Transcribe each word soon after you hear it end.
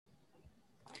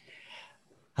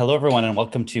Hello, everyone, and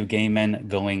welcome to Gay Men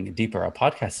Going Deeper, a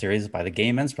podcast series by the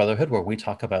Gay Men's Brotherhood, where we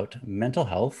talk about mental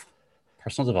health,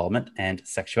 personal development, and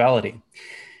sexuality.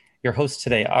 Your hosts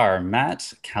today are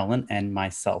Matt, Callan, and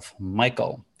myself,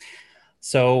 Michael.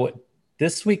 So,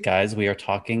 this week, guys, we are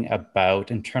talking about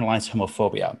internalized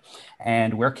homophobia.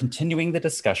 And we're continuing the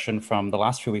discussion from the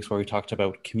last few weeks where we talked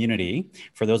about community.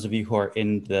 For those of you who are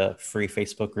in the free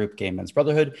Facebook group, Gay Men's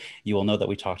Brotherhood, you will know that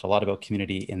we talked a lot about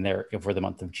community in there over the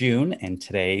month of June. And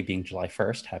today, being July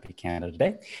 1st, happy Canada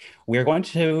Day, we are going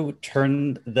to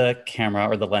turn the camera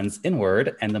or the lens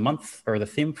inward. And the month or the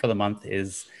theme for the month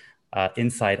is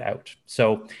Inside Out.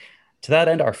 So, to that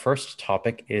end, our first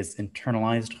topic is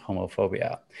internalized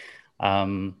homophobia.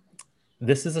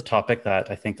 This is a topic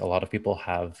that I think a lot of people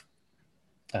have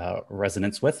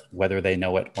resonance with, whether they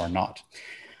know it or not.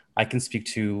 I can speak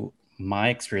to my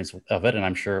experience of it, and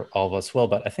I'm sure all of us will,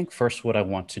 but I think first what I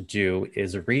want to do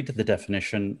is read the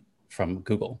definition from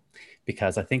Google,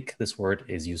 because I think this word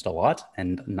is used a lot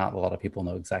and not a lot of people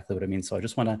know exactly what it means. So I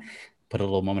just want to put a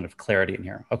little moment of clarity in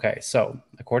here. Okay, so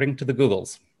according to the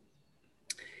Googles,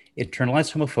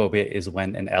 internalized homophobia is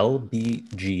when an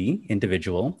LBG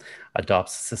individual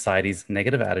adopts society's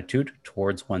negative attitude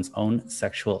towards one's own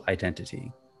sexual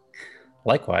identity.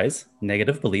 Likewise,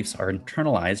 negative beliefs are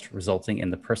internalized, resulting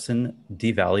in the person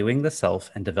devaluing the self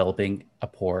and developing a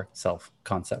poor self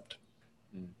concept.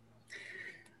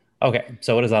 Okay,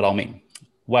 so what does that all mean?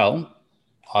 Well,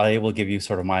 I will give you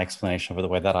sort of my explanation of the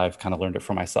way that I've kind of learned it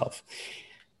for myself.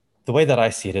 The way that I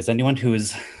see it is anyone who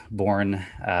is born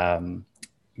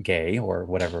gay or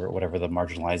whatever the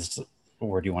marginalized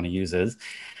word you want to use is,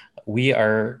 we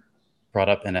are brought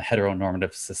up in a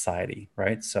heteronormative society,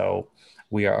 right? So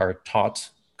we are taught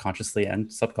consciously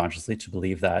and subconsciously to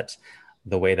believe that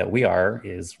the way that we are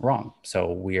is wrong.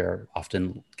 So we are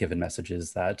often given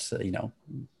messages that,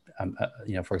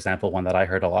 for example, one that I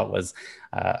heard a lot was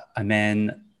a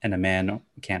man and a man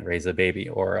can't raise a baby,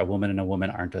 or a woman and a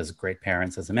woman aren't as great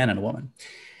parents as a man and a woman.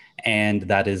 And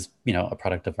that is, a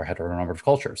product of our heteronormative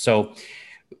culture. So,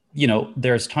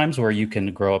 there's times where you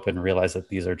can grow up and realize that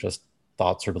these are just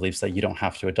thoughts or beliefs that you don't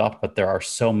have to adopt, but there are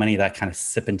so many that kind of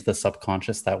sip into the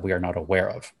subconscious that we are not aware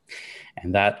of.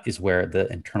 And that is where the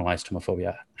internalized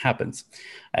homophobia happens.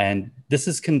 And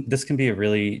this can be a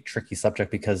really tricky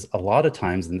subject because a lot of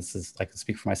times, and this is, I can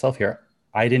speak for myself here,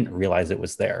 I didn't realize it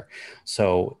was there.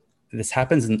 So this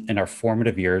happens in our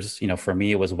formative years. For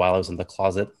me, it was while I was in the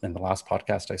closet. In the last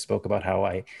podcast, I spoke about how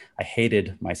I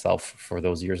hated myself for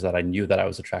those years that I knew that I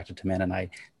was attracted to men and I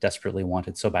desperately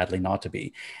wanted so badly not to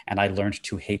be. And I learned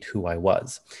to hate who I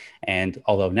was. And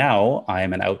although now I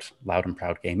am an out loud and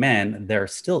proud gay man, there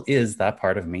still is that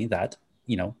part of me that,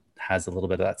 has a little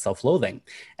bit of that self-loathing.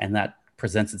 And that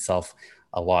presents itself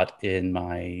a lot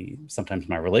in sometimes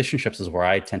my relationships is where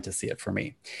I tend to see it for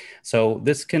me. So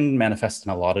this can manifest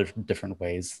in a lot of different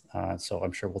ways. So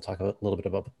I'm sure we'll talk a little bit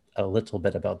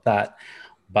about that.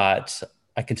 But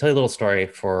I can tell you a little story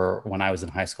for when I was in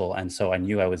high school. And so I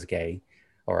knew I was gay,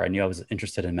 or I knew I was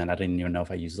interested in men. I didn't even know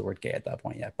if I used the word gay at that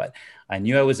point yet, but I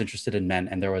knew I was interested in men.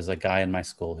 And there was a guy in my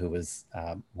school who was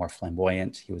more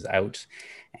flamboyant. He was out,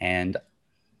 and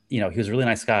he was a really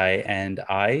nice guy, and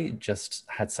I just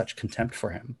had such contempt for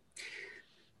him.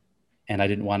 And I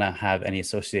didn't want to have any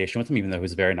association with him, even though he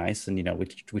was very nice. And,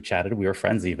 we chatted, we were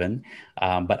friends even,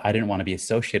 but I didn't want to be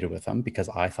associated with him because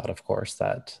I thought, of course,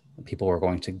 that people were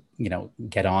going to,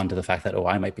 get on to the fact that, oh,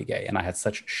 I might be gay. And I had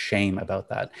such shame about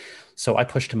that. So I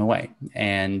pushed him away.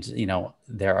 And,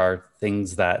 there are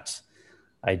things that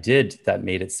I did that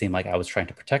made it seem like I was trying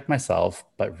to protect myself,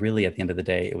 but really at the end of the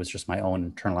day, it was just my own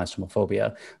internalized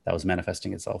homophobia that was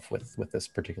manifesting itself with this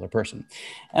particular person.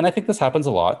 And I think this happens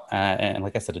a lot. And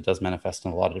like I said, it does manifest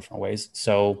in a lot of different ways.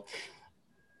 So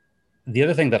the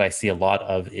other thing that I see a lot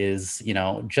of is,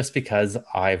 just because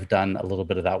I've done a little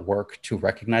bit of that work to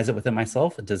recognize it within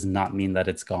myself, it does not mean that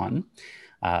it's gone.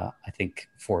 I think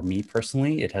for me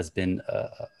personally, it has been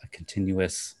a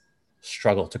continuous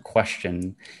struggle to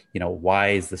question, why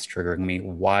is this triggering me?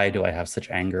 Why do I have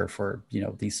such anger for,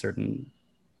 these certain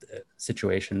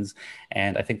situations?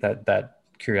 And I think that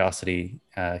curiosity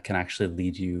can actually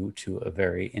lead you to a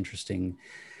very interesting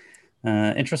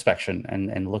introspection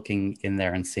and looking in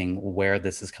there and seeing where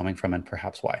this is coming from and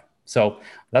perhaps why. So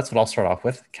that's what I'll start off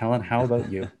with. Kellen, how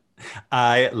about you?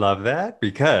 I love that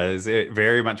because it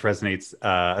very much resonates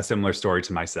a similar story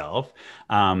to myself.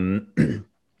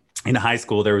 In high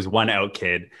school, there was one out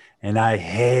kid, and I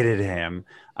hated him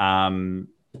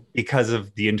because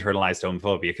of the internalized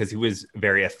homophobia, because he was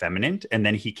very effeminate. And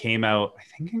then he came out, I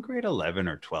think, in grade 11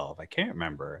 or 12. I can't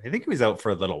remember. I think he was out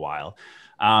for a little while.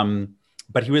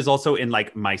 but he was also in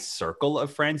like my circle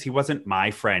of friends. He wasn't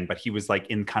my friend, but he was like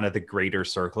in kind of the greater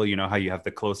circle. You know how you have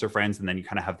the closer friends and then you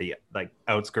kind of have the like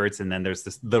outskirts, and then there's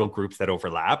this little groups that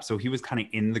overlap. So he was kind of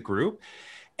in the group.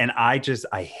 And I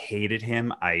hated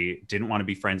him. I didn't want to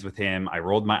be friends with him. I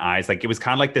rolled my eyes. Like it was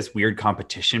kind of like this weird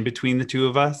competition between the two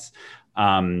of us.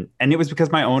 And it was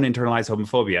because my own internalized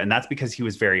homophobia. And that's because he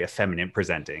was very effeminate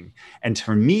presenting. And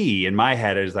for me, in my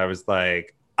head, as I was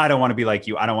like, I don't want to be like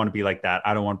you. I don't want to be like that.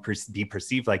 I don't want to be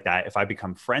perceived like that. If I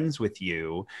become friends with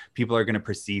you, people are going to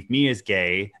perceive me as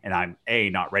gay. And I'm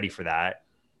A, not ready for that.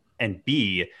 And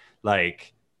B,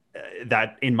 like,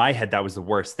 that in my head, that was the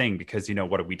worst thing because, you know,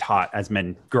 what are we taught as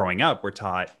men growing up? We're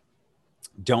taught,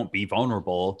 don't be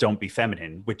vulnerable, don't be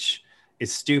feminine, which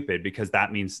is stupid because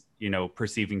that means, you know,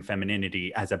 perceiving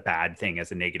femininity as a bad thing,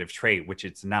 as a negative trait, which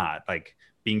it's not. Like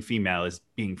being female is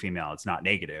being female. It's not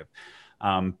negative.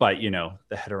 But, you know,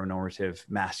 the heteronormative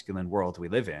masculine world we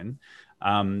live in.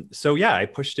 So yeah, I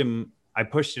pushed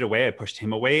it away. I pushed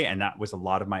him away. And that was a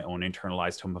lot of my own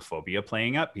internalized homophobia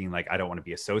playing up, being like, I don't want to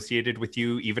be associated with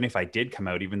you. Even if I did come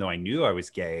out, even though I knew I was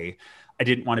gay, I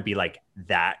didn't want to be like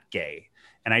that gay.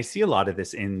 And I see a lot of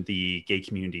this in the gay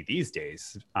community these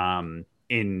days.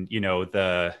 In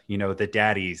the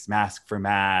daddies mask for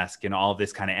mask and all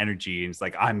this kind of energy, and it's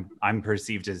like I'm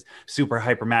perceived as super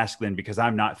hyper masculine because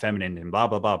I'm not feminine and blah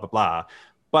blah blah blah blah.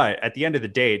 But at the end of the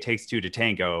day, it takes two to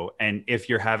tango. And if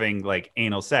you're having like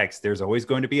anal sex, there's always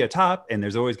going to be a top and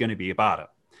there's always going to be a bottom.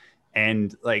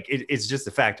 And like it's just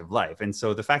a fact of life. And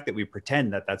so the fact that we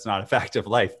pretend that that's not a fact of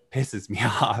life pisses me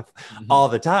off all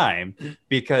the time,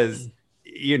 because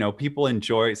you know, some people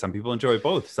enjoy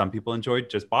both. Some people enjoy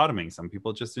just bottoming. Some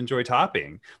people just enjoy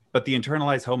topping. But the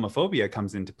internalized homophobia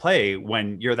comes into play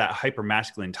when you're that hyper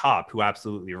masculine top who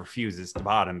absolutely refuses to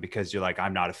bottom because you're like,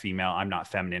 I'm not a female, I'm not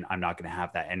feminine, I'm not going to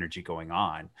have that energy going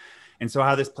on. And so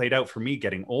how this played out for me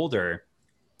getting older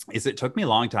is it took me a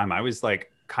long time. I was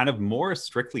like kind of more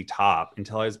strictly top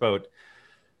until I was about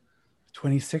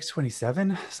 26,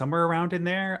 27, somewhere around in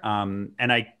there.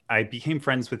 And I became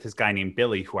friends with this guy named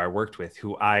Billy, who I worked with,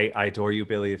 who I adore you,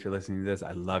 Billy. If you're listening to this,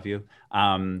 I love you.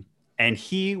 And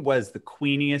he was the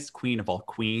queeniest queen of all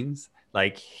queens.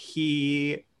 Like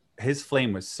his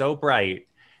flame was so bright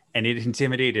and it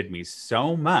intimidated me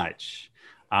so much.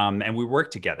 And we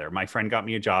worked together. My friend got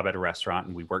me a job at a restaurant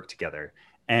and we worked together.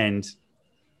 And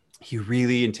he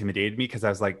really intimidated me because I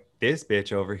was like, this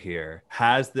bitch over here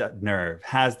has the nerve,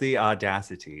 has the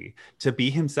audacity to be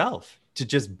himself, to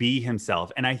just be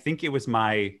himself. And I think it was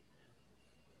my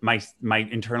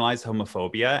internalized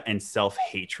homophobia and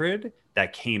self-hatred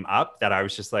that came up, that I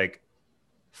was just like,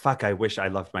 fuck, I wish I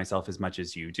loved myself as much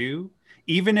as you do.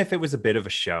 Even if it was a bit of a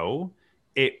show,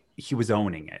 he was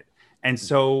owning it. And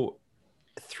so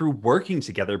through working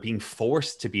together, being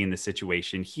forced to be in the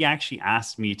situation, he actually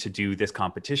asked me to do this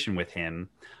competition with him.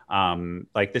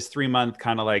 Like this 3-month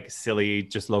kind of like silly,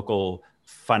 just local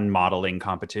fun modeling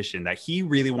competition that he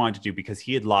really wanted to do because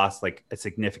he had lost like a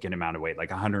significant amount of weight, like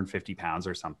 150 pounds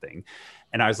or something.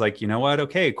 And I was like, you know what?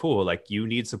 Okay, cool. Like you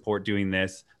need support doing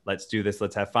this. Let's do this.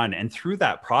 Let's have fun. And through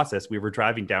that process, we were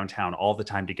driving downtown all the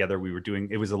time together.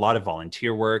 It was a lot of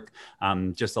volunteer work,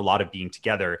 just a lot of being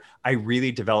together. I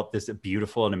really developed this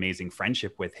beautiful and amazing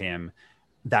friendship with him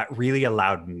that really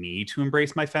allowed me to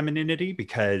embrace my femininity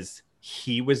because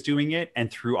he was doing it. And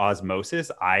through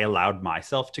osmosis, I allowed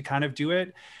myself to kind of do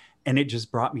it. And it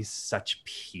just brought me such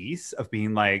peace of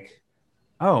being like,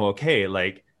 oh, okay,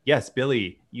 like, yes,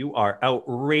 Billy, you are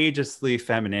outrageously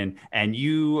feminine and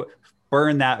you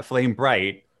burn that flame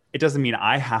bright. It doesn't mean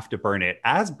I have to burn it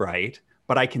as bright,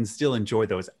 but I can still enjoy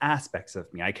those aspects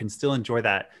of me. I can still enjoy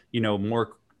that,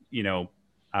 more,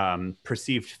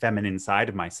 perceived feminine side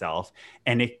of myself.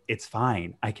 And it's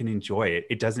fine. I can enjoy it.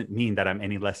 It doesn't mean that I'm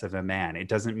any less of a man. It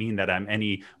doesn't mean that I'm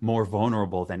any more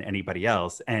vulnerable than anybody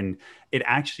else. And it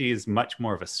actually is much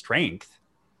more of a strength.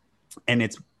 And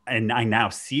I now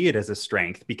see it as a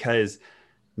strength because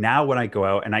now when I go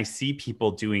out and I see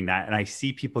people doing that and I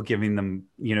see people giving them,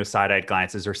 side-eyed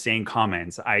glances or saying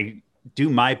comments, I do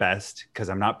my best, because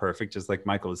I'm not perfect, just like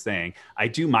Michael was saying, I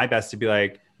do my best to be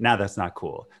like, nah, that's not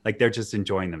cool. Like they're just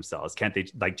enjoying themselves. Can't they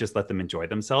like just let them enjoy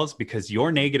themselves? Because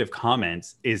your negative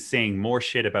comments is saying more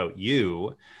shit about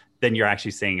you than you're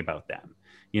actually saying about them.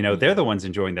 They're the ones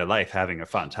enjoying their life, having a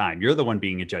fun time. You're the one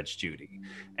being a Judge Judy.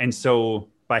 And so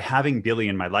by having Billy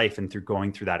in my life and through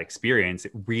going through that experience,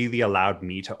 it really allowed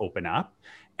me to open up.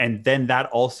 And then that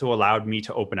also allowed me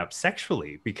to open up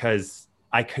sexually because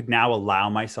I could now allow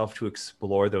myself to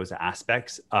explore those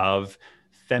aspects of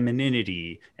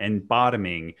femininity and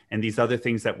bottoming and these other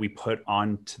things that we put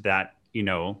onto that,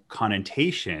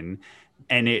 connotation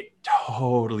And it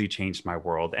totally changed my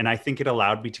world. And I think it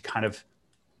allowed me to kind of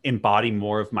embody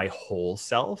more of my whole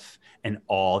self and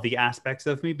all the aspects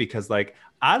of me, because like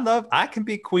I can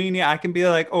be queenie, I can be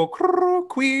like, oh,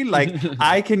 queen, like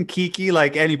I can kiki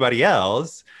like anybody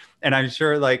else, and I'm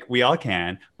sure like we all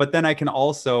can, but then I can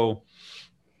also,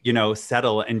 you know,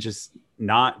 settle and just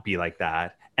not be like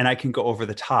that, and I can go over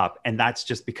the top, and that's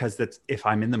just because that's, if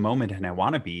I'm in the moment and I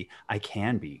want to be, I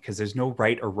can be, because there's no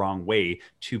right or wrong way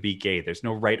to be gay, there's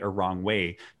no right or wrong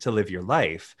way to live your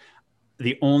life.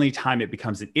 The only time it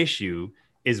becomes an issue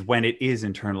is when it is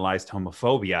internalized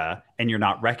homophobia and you're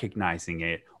not recognizing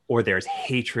it, or there's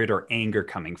hatred or anger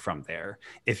coming from there.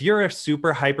 If you're a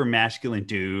super hyper masculine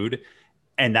dude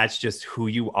and that's just who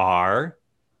you are,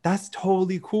 that's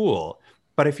totally cool.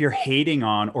 But if you're hating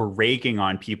on or ragging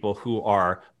on people who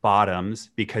are bottoms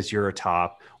because you're a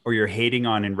top, or you're hating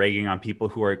on and ragging on people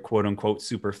who are quote unquote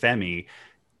super femi,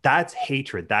 that's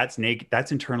hatred. That's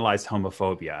internalized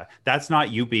homophobia. That's not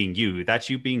you being you. That's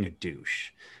you being a douche.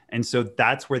 And so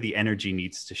that's where the energy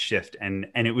needs to shift. And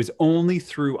it was only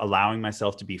through allowing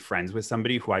myself to be friends with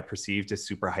somebody who I perceived as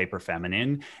super hyper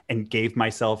feminine, and gave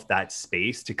myself that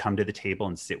space to come to the table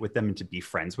and sit with them and to be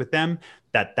friends with them,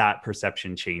 that that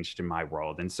perception changed in my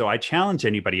world. And so I challenge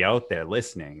anybody out there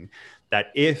listening that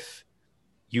if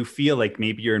you feel like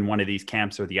maybe you're in one of these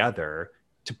camps or the other,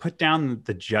 to put down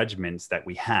the judgments that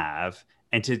we have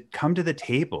and to come to the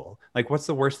table. Like, what's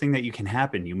the worst thing that you can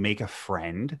happen? You make a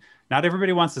friend. Not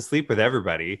everybody wants to sleep with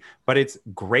everybody, but it's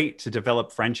great to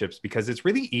develop friendships, because it's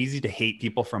really easy to hate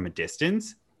people from a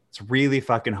distance. It's really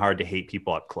fucking hard to hate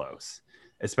people up close,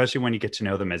 especially when you get to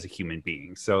know them as a human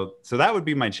being. So that would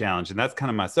be my challenge. And that's kind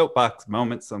of my soapbox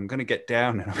moment. So I'm going to get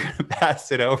down and I'm going to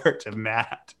pass it over to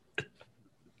Matt.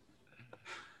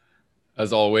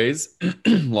 As always,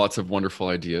 lots of wonderful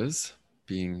ideas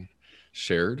being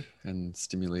shared and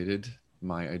stimulated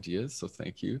my ideas. So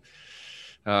thank you.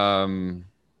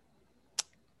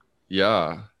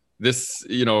 Yeah, this,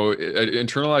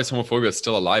 internalized homophobia is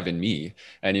still alive in me.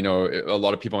 And, a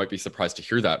lot of people might be surprised to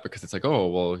hear that, because it's like, oh,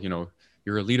 well,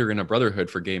 you're a leader in a brotherhood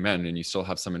for gay men and you still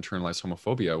have some internalized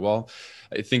homophobia. Well,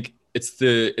 I think it's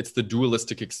the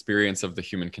dualistic experience of the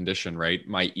human condition, right?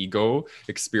 My ego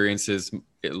experiences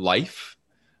life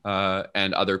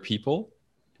and other people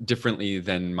differently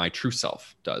than my true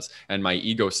self does. And my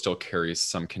ego still carries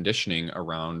some conditioning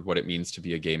around what it means to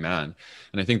be a gay man.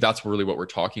 And I think that's really what we're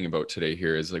talking about today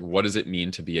here, is like, what does it mean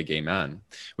to be a gay man?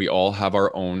 We all have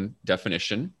our own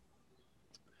definition.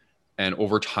 And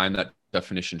over time, that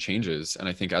definition changes. And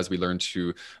I think as we learn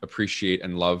to appreciate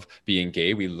and love being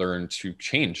gay, we learn to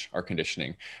change our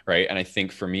conditioning, right? And I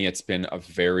think for me, it's been a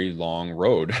very long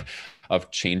road of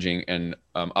changing and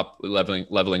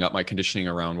leveling up my conditioning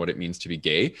around what it means to be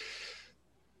gay.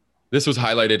 This was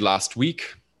highlighted last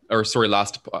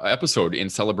episode in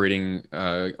celebrating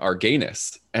our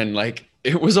gayness. And like,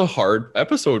 it was a hard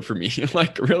episode for me.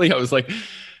 Like, really, I was like,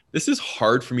 this is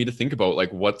hard for me to think about,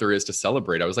 like, what there is to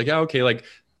celebrate. I was like, yeah, okay, like,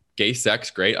 gay sex,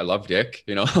 great. I love dick,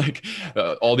 like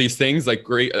all these things, like,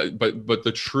 great. But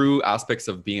the true aspects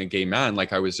of being a gay man,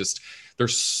 like,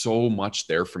 there's so much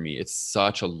there for me. It's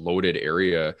such a loaded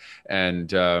area.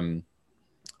 And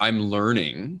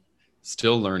I'm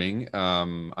still learning.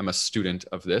 I'm a student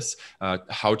of this,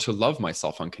 how to love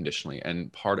myself unconditionally.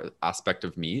 And aspect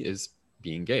of me is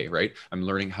being gay, right? I'm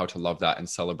learning how to love that and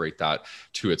celebrate that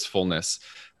to its fullness.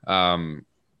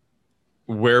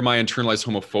 Where my internalized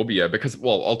homophobia, because,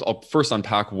 well, I'll first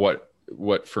unpack what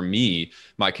for me,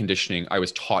 my conditioning, I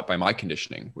was taught by my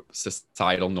conditioning,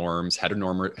 societal norms,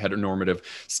 heteronormative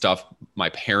stuff, my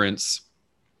parents,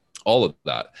 all of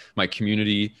that, my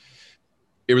community.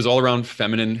 It was all around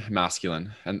feminine,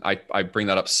 masculine. And I bring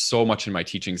that up so much in my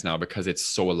teachings now, because it's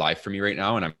so alive for me right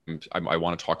now. And I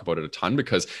want to talk about it a ton,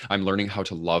 because I'm learning how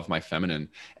to love my feminine,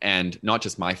 and not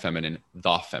just my feminine,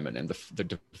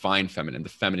 the divine feminine, the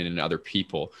feminine in other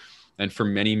people. And for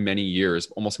many, many years,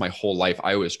 almost my whole life,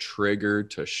 I was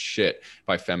triggered to shit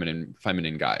by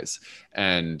feminine guys,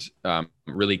 and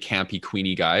really campy,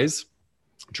 queenie guys,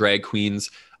 drag queens.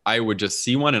 I would just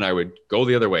see one and I would go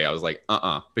the other way. I was like,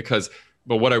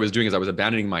 but what I was doing is I was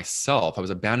abandoning myself. I was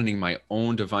abandoning my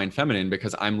own divine feminine,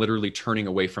 because I'm literally turning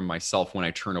away from myself when I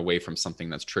turn away from something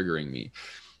that's triggering me.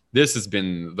 This has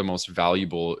been the most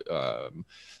valuable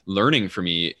learning for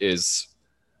me. Is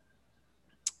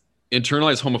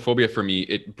internalized homophobia for me,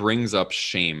 it brings up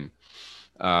shame.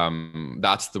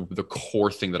 That's the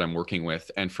core thing that I'm working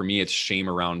with. And for me, it's shame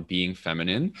around being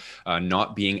feminine,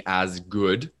 not being as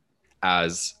good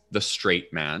as the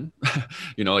straight man.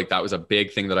 Like, that was a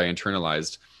big thing that I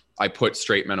internalized. I put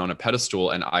straight men on a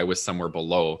pedestal and I was somewhere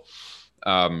below.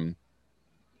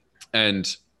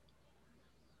 And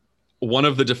one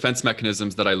of the defense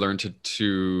mechanisms that I learned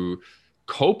to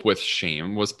cope with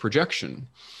shame was projection,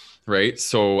 right?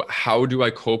 So how do I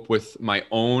cope with my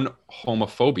own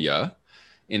homophobia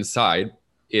inside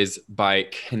is by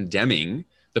condemning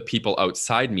the people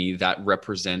outside me that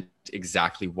represent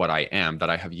exactly what I am, that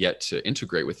I have yet to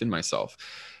integrate within myself.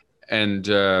 And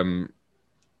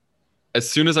as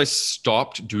soon as I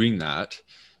stopped doing that,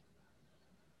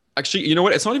 actually, you know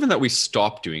what? It's not even that we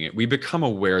stop doing it. We become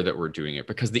aware that we're doing it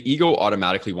because the ego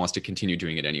automatically wants to continue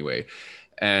doing it anyway.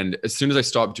 And as soon as I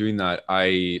stopped doing that,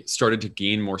 I started to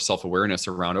gain more self-awareness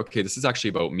around, okay, this is actually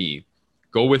about me.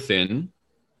 Go within,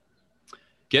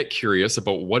 get curious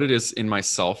about what it is in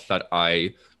myself that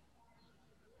I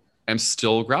am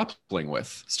still grappling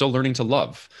with, still learning to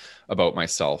love about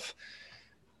myself.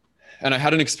 And I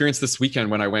had an experience this weekend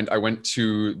when I went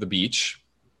to the beach,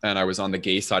 and I was on the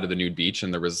gay side of the nude beach,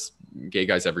 and there was gay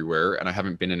guys everywhere. And I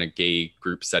haven't been in a gay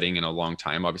group setting in a long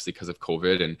time, obviously because of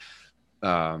COVID.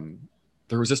 And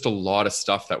there was just a lot of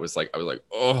stuff that was like, I was like,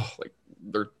 oh, like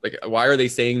they're like, why are they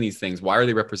saying these things? Why are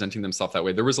they representing themselves that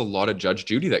way? There was a lot of Judge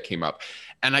Judy that came up,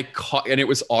 and and it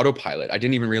was autopilot. I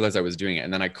didn't even realize I was doing it.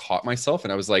 And then I caught myself,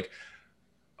 and I was like,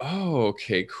 oh,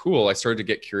 okay, cool. I started to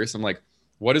get curious. I'm like,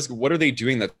 what are they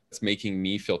doing that's making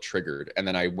me feel triggered? And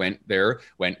then I went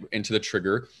into the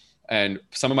trigger, and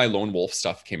some of my lone wolf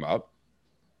stuff came up.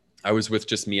 I was with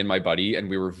just me and my buddy, and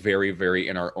we were very, very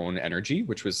in our own energy,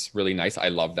 which was really nice. I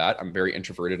love that. I'm very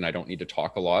introverted and I don't need to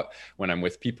talk a lot when I'm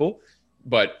with people.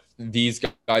 But these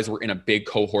guys were in a big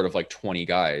cohort of like 20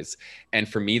 guys. And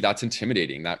for me, that's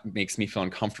intimidating. That makes me feel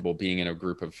uncomfortable being in a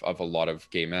group of a lot of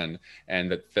gay men.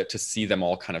 And that to see them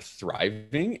all kind of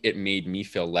thriving, it made me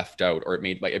feel left out, or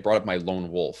it brought up my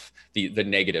lone wolf, the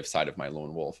negative side of my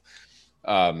lone wolf.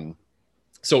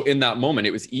 So in that moment,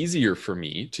 it was easier for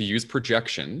me to use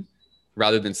projection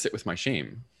rather than sit with my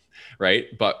shame,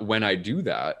 right? But when I do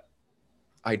that,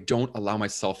 I don't allow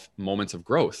myself moments of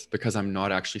growth because I'm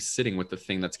not actually sitting with the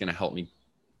thing that's going to help me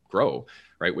grow,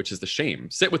 right? Which is the shame.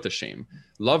 Sit with the shame.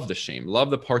 Love the shame. Love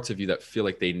the parts of you that feel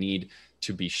like they need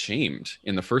to be shamed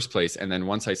in the first place. And then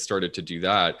once I started to do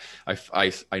that,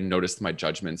 I noticed my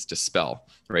judgments dispel,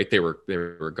 right? They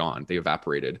were gone. They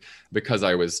evaporated because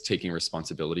I was taking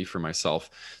responsibility for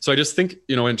myself. So I just think,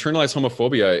 internalized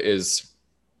homophobia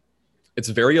it's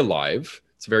very alive.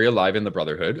 It's very alive in the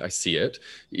brotherhood. I see it.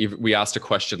 We asked a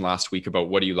question last week about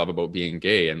what do you love about being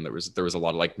gay? And there was a lot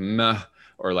of like, meh,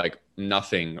 or like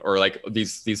nothing, or like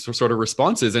these sort of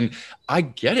responses. And I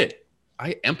get it.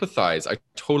 I empathize. I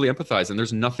totally empathize. And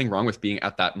there's nothing wrong with being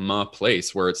at that meh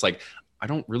place where it's like, I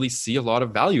don't really see a lot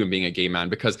of value in being a gay man,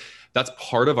 because that's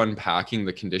part of unpacking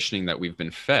the conditioning that we've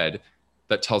been fed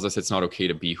that tells us it's not okay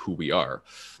to be who we are.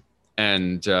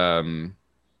 And,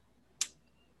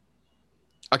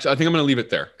 actually, I think I'm going to leave it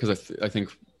there because I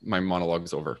think my monologue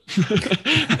is over.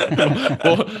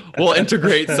 we'll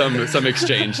integrate some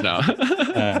exchange now.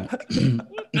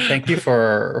 Thank you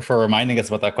for reminding us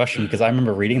about that question, because I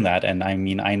remember reading that, and I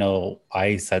mean, I know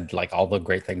I said like all the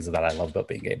great things that I love about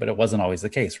being gay, but it wasn't always the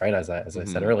case, right? As I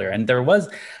said earlier, and there was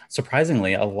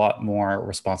surprisingly a lot more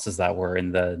responses that were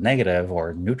in the negative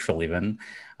or neutral even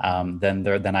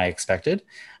than I expected.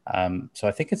 So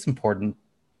I think it's important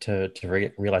to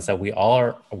realize that we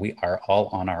are all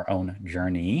on our own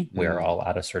journey. We are all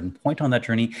at a certain point on that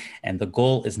journey, and the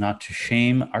goal is not to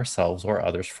shame ourselves or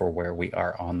others for where we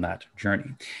are on that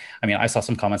journey. I mean, I saw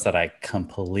some comments that I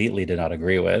completely did not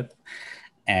agree with,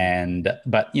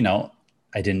 but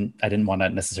I didn't want to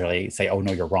necessarily say, oh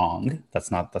no, you're wrong.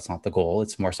 That's not the goal.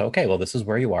 It's more so, okay, well, this is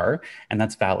where you are, and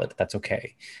that's valid. That's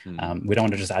okay. We don't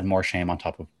want to just add more shame on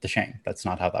top of the shame. That's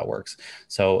not how that works.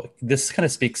 So this kind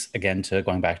of speaks again to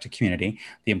going back to community,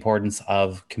 the importance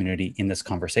of community in this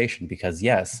conversation, because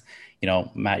yes,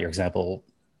 Matt, your example,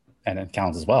 and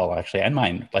Callan's as well, actually, and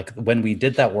mine, like when we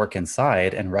did that work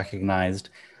inside and recognized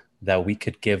that we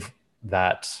could give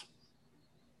that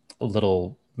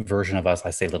little version of us,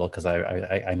 I say little because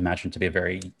I imagine to be a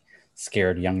very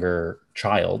scared younger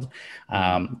child,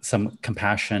 some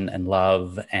compassion and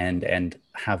love, and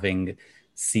having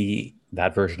see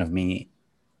that version of me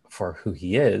for who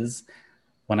he is.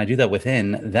 When I do that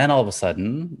within, then all of a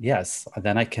sudden, yes,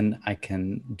 then I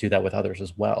can do that with others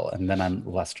as well, and then I'm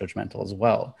less judgmental as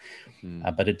well.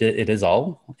 But it is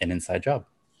all an inside job.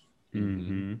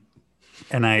 Mm-hmm.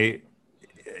 And I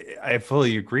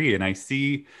fully agree, and I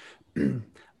see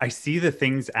the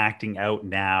things acting out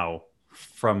now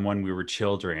from when we were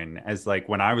children, as like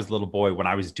when I was a little boy, when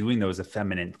I was doing those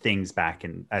effeminate things back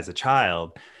as a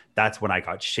child, that's when I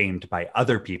got shamed by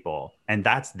other people. And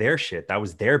that's their shit. That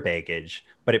was their baggage,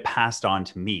 but it passed on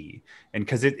to me. And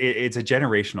because it's a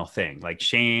generational thing, like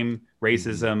shame,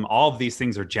 racism, all of these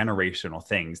things are generational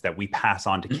things that we pass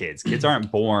on to kids. Kids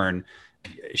aren't born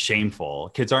shameful.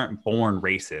 Kids aren't born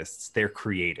racists. They're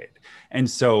created. And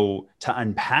so to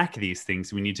unpack these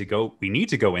things, we need to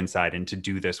go inside and to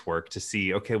do this work to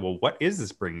see, okay, well, what is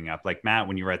this bringing up? Like Matt,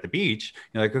 when you were at the beach,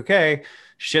 you're like, okay,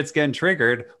 shit's getting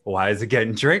triggered. Why is it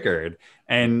getting triggered?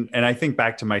 And I think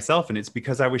back to myself, and it's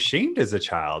because I was shamed as a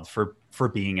child for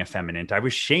being effeminate. I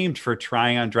was shamed for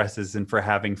trying on dresses and for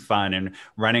having fun and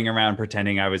running around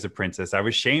pretending I was a princess. I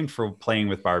was shamed for playing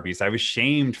with Barbies. I was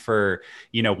shamed for,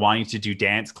 wanting to do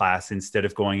dance class instead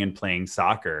of going and playing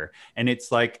soccer. And it's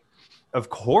like, of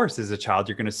course, as a child,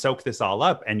 you're going to soak this all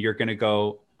up and you're going to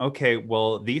go, okay,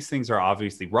 well, these things are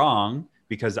obviously wrong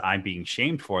because I'm being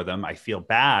shamed for them. I feel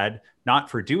bad, not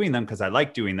for doing them because I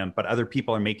like doing them, but other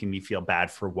people are making me feel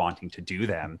bad for wanting to do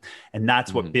them. And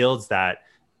that's what builds that,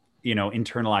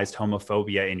 internalized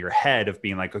homophobia in your head of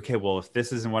being like, okay, well, if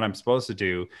this isn't what I'm supposed to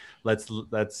do,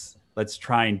 let's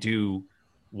try and do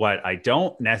what I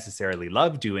don't necessarily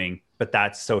love doing, but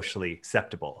that's socially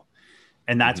acceptable.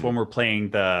 And that's when we're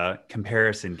playing the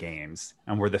comparison games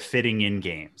and we're the fitting in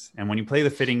games. And when you play the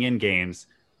fitting in games,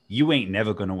 you ain't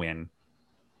never going to win.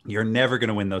 You're never going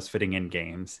to win those fitting in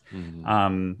games.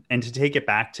 And to take it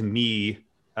back to me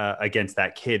against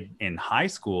that kid in high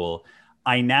school,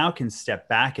 I now can step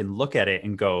back and look at it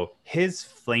and go, his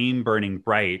flame burning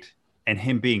bright and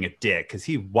him being a dick, because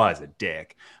he was a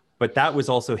dick. But that was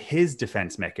also his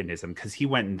defense mechanism because he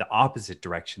went in the opposite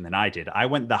direction than I did. I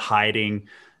went the hiding,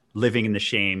 living in the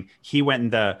shame. He went in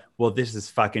the, well, this is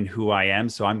fucking who I am.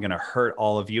 So I'm going to hurt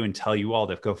all of you and tell you all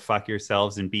to go fuck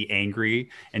yourselves and be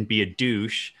angry and be a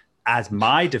douche as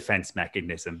my defense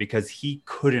mechanism, because he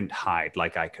couldn't hide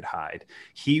like I could hide.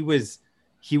 He was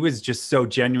just so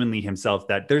genuinely himself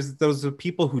that there's those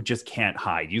people who just can't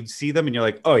hide. You see them and you're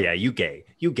like, oh yeah, you gay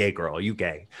girl, you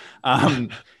gay.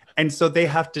 And so they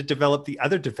have to develop the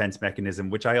other defense mechanism,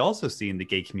 which I also see in the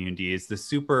gay community, is the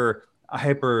super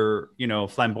hyper,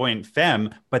 flamboyant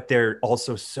femme, but they're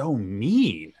also so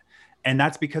mean. And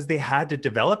that's because they had to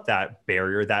develop that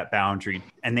barrier, that boundary,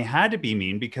 and they had to be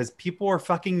mean because people are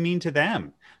fucking mean to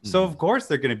them. So of course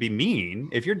they're going to be mean.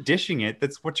 If you're dishing it,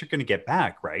 that's what you're going to get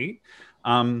back, right?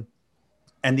 And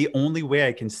the only way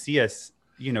I can see us,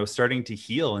 starting to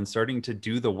heal and starting to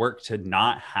do the work to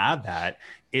not have that,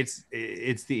 it's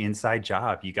the inside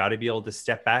job. You got to be able to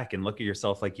step back and look at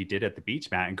yourself like you did at the beach,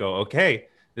 Matt, and go, okay,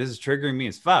 this is triggering me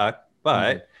as fuck,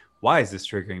 but why is this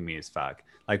triggering me as fuck?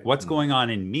 Like, what's going on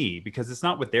in me? Because it's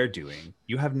not what they're doing.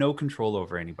 You have no control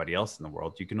over anybody else in the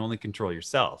world. You can only control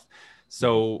yourself.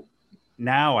 So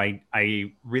now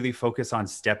I really focus on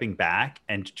stepping back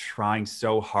and trying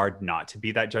so hard not to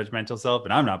be that judgmental self.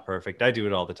 And I'm not perfect. I do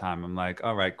it all the time. I'm like,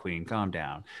 all right, queen, calm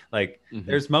down. Like,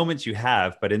 there's moments you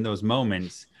have, but in those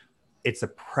moments, it's a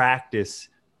practice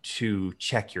to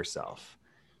check yourself.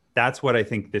 That's what I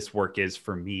think this work is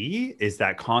for me, is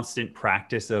that constant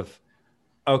practice of,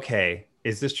 okay,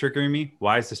 is this triggering me?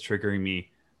 Why is this triggering me?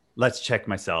 Let's check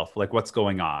myself. Like, what's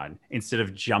going on? Instead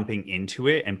of jumping into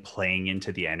it and playing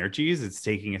into the energies, it's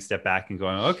taking a step back and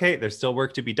going, okay, there's still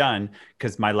work to be done,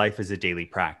 because my life is a daily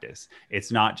practice.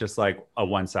 It's not just like a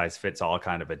one size fits all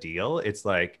kind of a deal. It's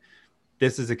like,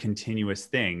 this is a continuous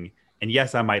thing. And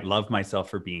yes, I might love myself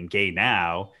for being gay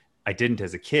now. I didn't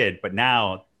as a kid, but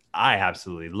now I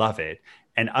absolutely love it.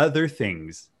 And other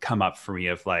things come up for me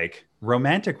of like,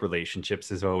 romantic relationships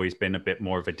has always been a bit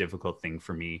more of a difficult thing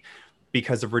for me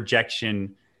because of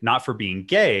rejection, not for being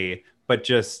gay, but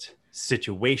just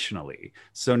situationally.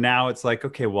 So now it's like,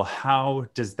 okay, well, how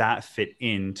does that fit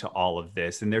into all of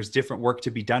this? And there's different work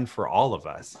to be done for all of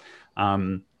us.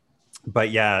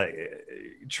 But yeah,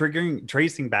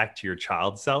 tracing back to your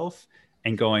child self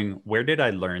and going, where did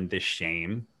I learn this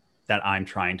shame that I'm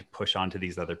trying to push onto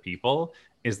these other people,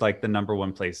 is like the number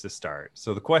one place to start.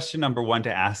 So the question number one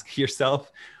to ask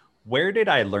yourself, where did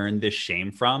I learn this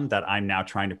shame from that I'm now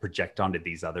trying to project onto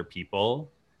these other people?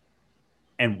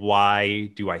 And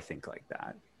why do I think like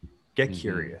that? Get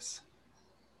curious.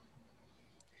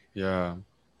 Yeah.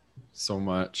 So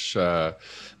much,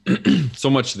 so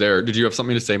much there. Did you have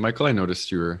something to say, Michael? I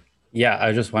noticed you were. Yeah,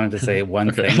 I just wanted to say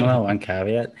one thing, though, one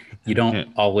caveat. You don't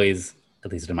always,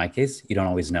 at least in my case, you don't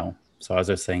always know. So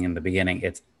as I was saying in the beginning,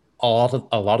 it's a lot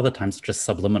of the times just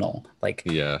subliminal. Like,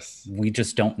 yes, we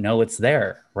just don't know it's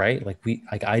there, right? Like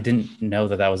I didn't know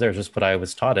that was there. It's just what I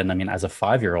was taught. And I mean, as a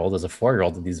 5-year-old, as a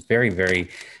 4-year-old, in these very, very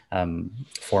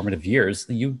formative years,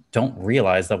 you don't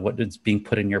realize that what is being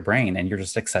put in your brain, and you're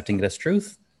just accepting it as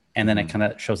truth. And then it kind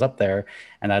of shows up there.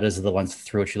 And that is the lens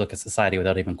through which you look at society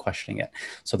without even questioning it.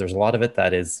 So there's a lot of it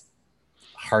that is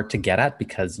hard to get at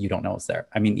because you don't know it's there.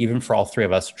 I mean, even for all three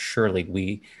of us, surely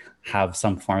we have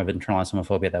some form of internalized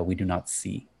homophobia that we do not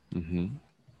see.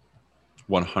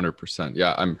 100%.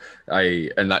 Yeah.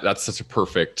 And that's such a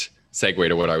perfect segue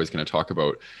to what I was going to talk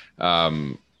about.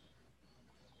 I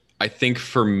think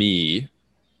for me,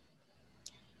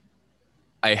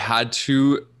 I had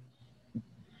to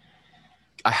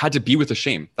be with the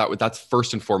shame. That's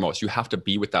first and foremost. You have to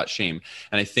be with that shame.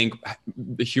 And I think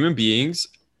the human beings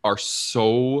are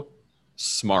so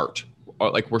smart.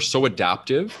 Like, we're so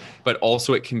adaptive, but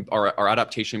also our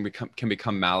adaptation can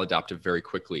become maladaptive very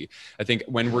quickly. I think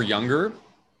when we're younger,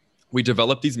 we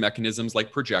develop these mechanisms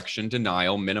like projection,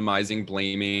 denial, minimizing,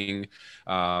 blaming,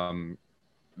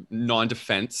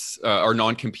 non-defense or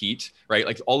non-compete, right?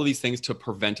 Like all of these things to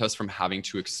prevent us from having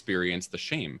to experience the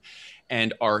shame.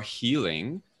 And our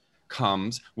healing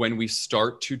comes when we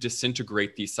start to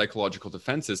disintegrate these psychological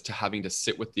defenses to having to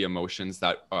sit with the emotions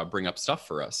that bring up stuff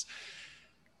for us.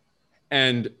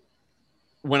 And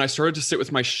when I started to sit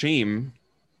with my shame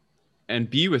and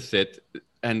be with it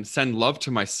and send love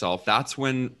to myself, that's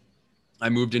when I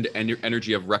moved into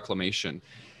energy of reclamation.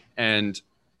 And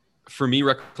for me,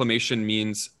 reclamation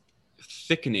means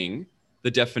thickening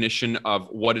the definition of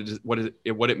what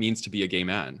it means to be a gay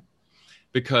man,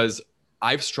 because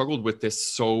I've struggled with this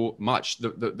so much.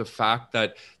 The fact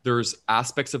that there's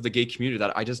aspects of the gay community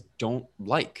that I just don't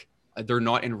like. They're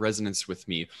not in resonance with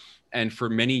me. And for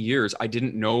many years, I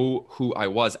didn't know who I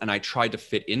was. And I tried to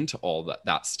fit into all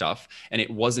that stuff. And it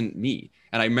wasn't me.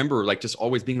 And I remember like just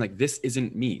always being like, this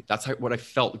isn't me. That's what I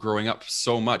felt growing up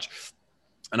so much.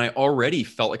 And I already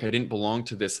felt like I didn't belong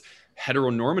to this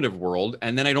heteronormative world.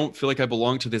 And then I don't feel like I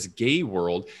belong to this gay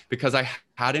world because I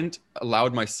hadn't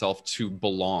allowed myself to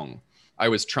belong. I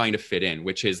was trying to fit in,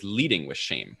 which is leading with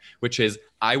shame, which is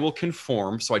I will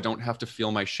conform so I don't have to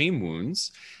feel my shame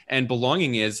wounds. And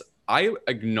belonging is I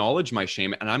acknowledge my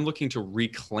shame and I'm looking to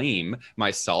reclaim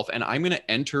myself. And I'm going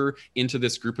to enter into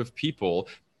this group of people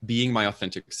being my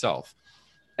authentic self.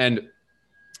 And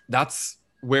that's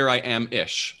where I am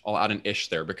ish. I'll add an ish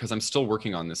there because I'm still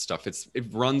working on this stuff. It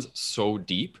runs so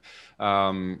deep.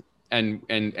 And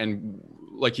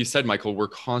like you said, Michael, we're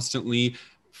constantly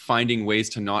finding ways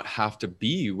to not have to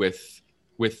be with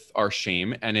our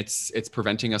shame, and it's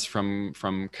preventing us from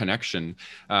connection,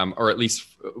 or at least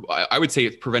I would say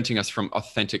it's preventing us from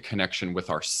authentic connection with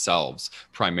ourselves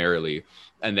primarily,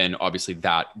 and then obviously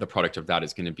that the product of that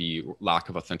is going to be lack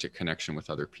of authentic connection with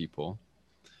other people.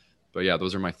 But yeah,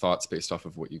 those are my thoughts based off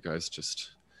of what you guys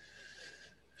just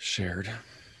shared.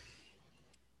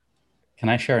 Can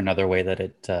I share another way that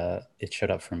it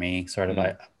showed up for me, sort of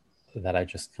that I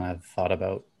just kind of thought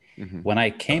about when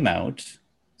I came out?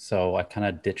 So I kind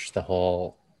of ditched the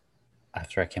whole.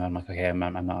 After I came out, I'm like, okay, I'm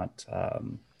not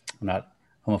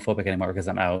homophobic anymore because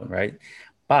I'm out, right?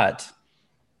 But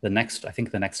I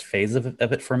think the next phase of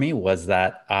it for me was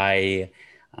that I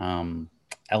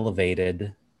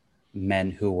elevated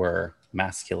men who were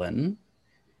masculine,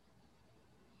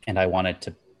 and I wanted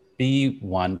to be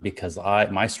one because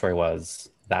my story was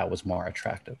that was more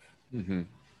attractive.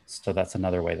 So that's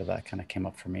another way that kind of came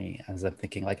up for me as I'm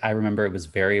thinking, like, I remember it was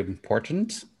very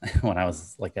important when I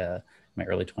was like my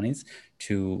early 20s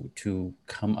to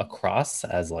come across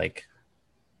as like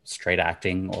straight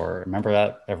acting, or remember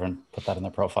that everyone put that in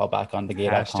their profile back on the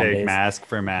gay.com days. Mask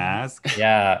for mask.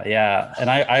 Yeah. And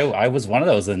I was one of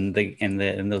those in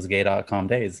those gay.com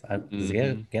days. Is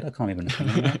gay.com even a thing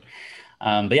anymore?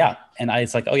 But yeah, and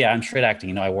it's like, oh yeah, I'm straight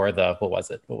acting. I wore what was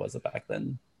it back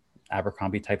then?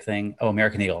 Abercrombie type thing. Oh,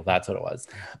 American Eagle. That's what it was.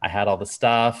 I had all the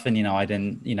stuff, and I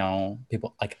didn't.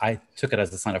 People like, I took it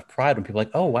as a sign of pride when people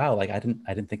like, oh wow, like I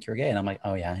didn't think you were gay, and I'm like,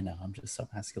 oh yeah, I know, I'm just so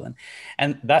masculine,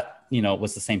 and that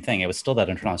was the same thing. It was still that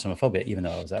internalized homophobia, even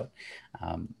though I was out.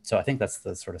 So I think that's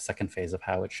the sort of second phase of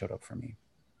how it showed up for me.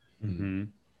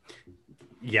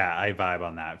 Yeah, I vibe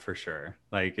on that for sure.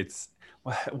 Like,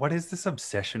 what is this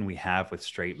obsession we have with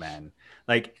straight men?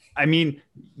 Like, I mean,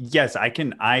 yes, I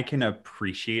can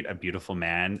appreciate a beautiful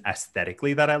man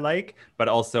aesthetically that I like, but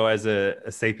also as a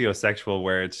sapiosexual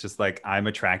where it's just like I'm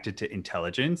attracted to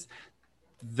intelligence.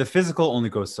 The physical only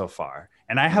goes so far.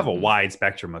 And I have a wide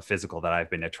spectrum of physical that I've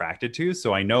been attracted to.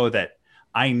 So I know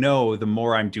the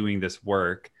more I'm doing this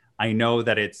work, I know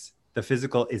that the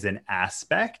physical is an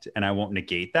aspect, and I won't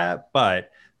negate that,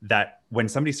 but that when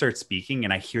somebody starts speaking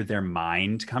and I hear their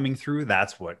mind coming through,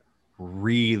 that's what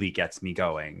really gets me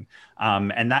going.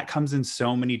 And that comes in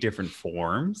so many different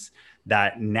forms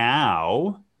that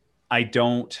now I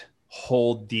don't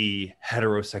hold the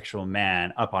heterosexual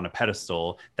man up on a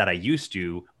pedestal that I used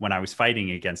to when I was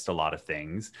fighting against a lot of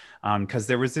things. Because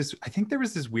I think there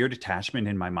was this weird attachment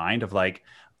in my mind of like,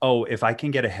 oh, if I can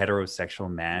get a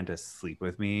heterosexual man to sleep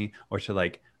with me or to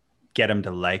like get him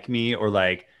to like me or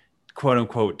like quote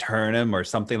unquote turn him or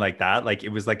something like that, like it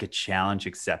was like a challenge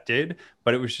accepted.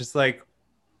 But it was just like,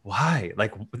 why?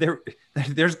 Like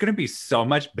there's going to be so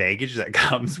much baggage that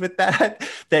comes with that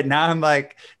now I'm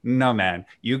like, no, man,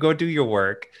 you go do your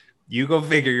work, you go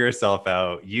figure yourself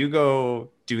out, you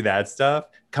go do that stuff.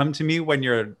 Come to me when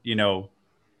you're, you know,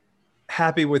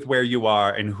 happy with where you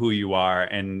are and who you are,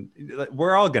 and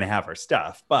we're all going to have our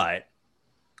stuff, but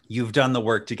you've done the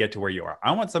work to get to where you are.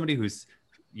 I want somebody who's,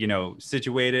 you know,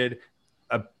 situated,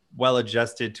 well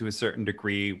adjusted to a certain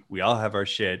degree. We all have our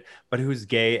shit, but who's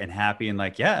gay and happy and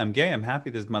like, yeah, I'm gay, I'm happy,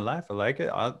 this is my life, I like it,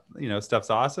 you know, stuff's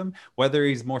awesome. Whether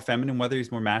he's more feminine, whether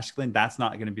he's more masculine, that's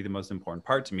not going to be the most important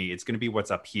part to me. It's going to be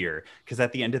what's up here, because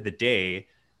at the end of the day,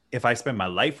 if I spend my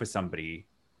life with somebody,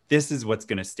 this is what's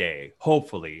going to stay,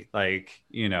 hopefully. Like,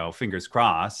 you know, fingers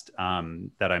crossed,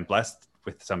 that I'm blessed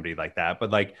with somebody like that.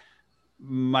 But like,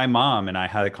 my mom and I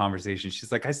had a conversation.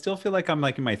 She's like, I still feel like I'm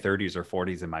like in my 30s or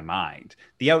 40s in my mind.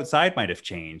 The outside might have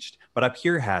changed, but up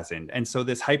here hasn't. And so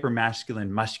this hyper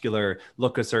masculine, muscular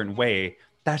look a certain way,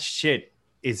 that shit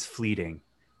is fleeting.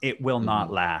 It will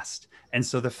not last. And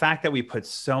so the fact that we put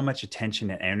so much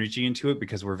attention and energy into it,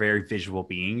 because we're very visual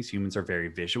beings, humans are very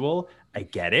visual. I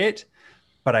get it.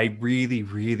 But I really,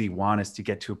 really want us to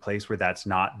get to a place where that's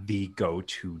not the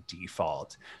go-to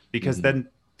default, because then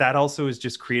that also is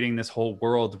just creating this whole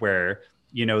world where,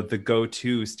 you know, the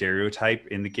go-to stereotype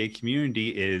in the gay community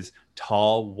is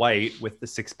tall, white with the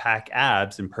six-pack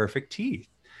abs and perfect teeth.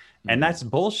 And that's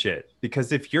bullshit,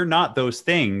 because if you're not those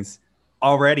things,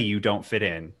 already you don't fit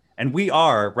in. And we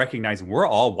are recognizing we're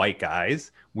all white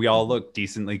guys. We all look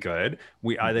decently good.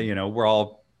 We either, you know, we're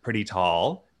all pretty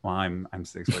tall. Well, I'm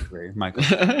 6'3", Michael.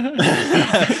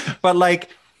 But like,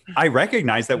 I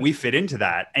recognize that we fit into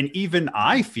that. And even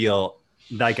I feel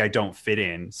like I don't fit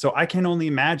in. So I can only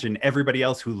imagine everybody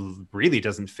else who really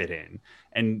doesn't fit in,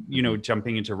 and, you know,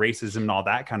 jumping into racism and all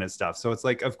that kind of stuff. So it's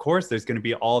like, of course, there's going to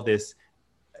be all this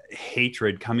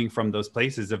hatred coming from those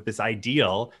places of this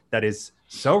ideal that is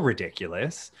so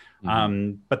ridiculous.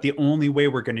 But the only way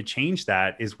we're going to change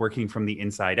that is working from the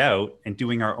inside out and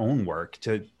doing our own work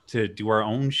to do our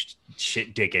own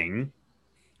shit digging,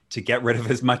 to get rid of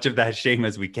as much of that shame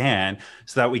as we can,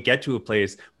 so that we get to a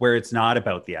place where it's not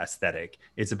about the aesthetic.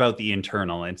 It's about the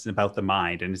internal, and it's about the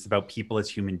mind, and it's about people as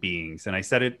human beings. And I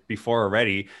said it before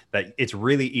already, that it's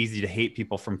really easy to hate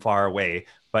people from far away,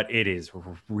 but it is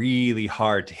really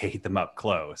hard to hate them up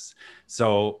close.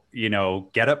 So, you know,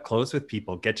 get up close with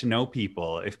people, get to know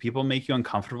people. If people make you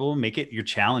uncomfortable, make it your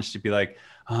challenge to be like,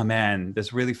 oh man,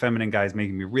 this really feminine guy is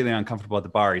making me really uncomfortable at the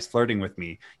bar. He's flirting with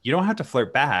me. You don't have to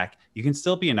flirt back. You can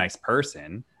still be a nice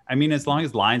person. I mean, as long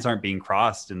as lines aren't being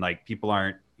crossed and like people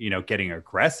aren't, you know, getting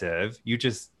aggressive, you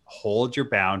just hold your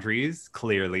boundaries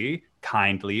clearly,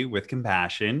 kindly, with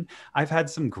compassion. I've had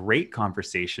some great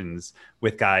conversations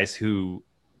with guys who,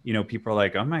 you know, people are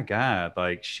like, oh my God,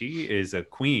 like she is a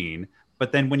queen.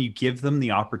 But then when you give them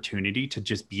the opportunity to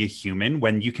just be a human,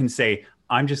 when you can say,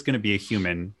 I'm just going to be a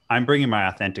human, I'm bringing my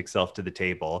authentic self to the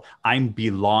table, I'm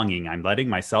belonging, I'm letting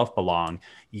myself belong,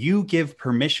 you give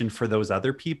permission for those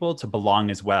other people to belong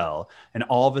as well. And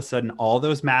all of a sudden, all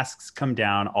those masks come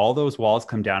down, all those walls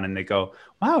come down, and they go,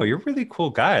 wow, you're a really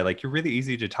cool guy. Like, you're really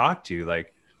easy to talk to.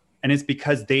 Like, and it's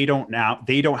because they don't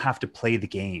have to play the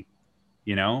game,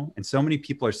 you know? And so many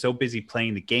people are so busy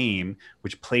playing the game,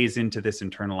 which plays into this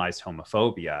internalized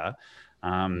homophobia.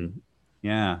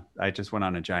 Yeah, I just went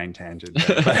on a giant tangent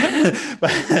there.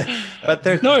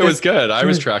 But no, it was good. I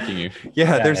was tracking you.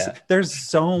 Yeah, there's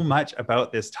so much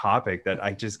about this topic that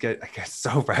I get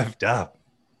so revved up.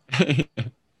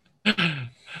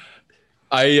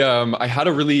 I had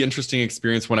a really interesting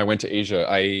experience when I went to Asia.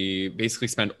 I basically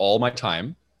spent all my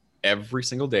time every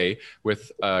single day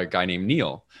with a guy named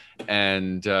Neil,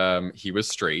 and he was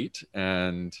straight,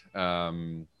 and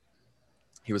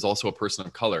he was also a person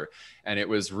of color, and it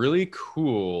was really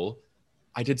cool.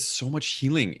 I did so much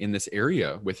healing in this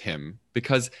area with him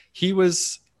because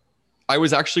I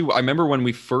remember when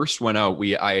we first went out,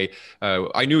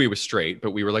 I knew he was straight,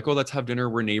 but we were like, oh, let's have dinner.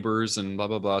 We're neighbors and blah,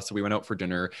 blah, blah. So we went out for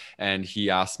dinner, and he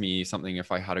asked me something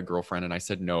if I had a girlfriend, and I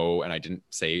said no. And I didn't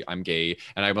say I'm gay.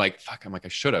 And I'm like, fuck, I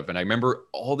should have. And I remember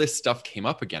all this stuff came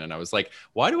up again. And I was like,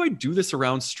 why do I do this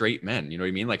around straight men? You know what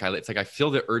I mean? Like, it's like, I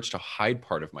feel the urge to hide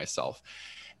part of myself.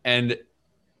 And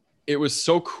it was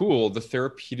so cool, the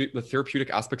therapeutic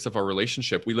aspects of our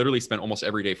relationship. We literally spent almost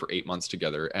every day for 8 months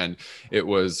together. And it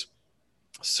was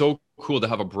so cool to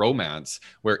have a bromance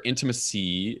where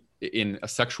intimacy in a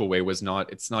sexual way was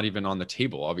not, it's not even on the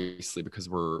table, obviously, because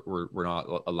we're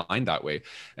not aligned that way.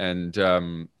 And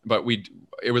but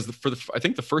it was I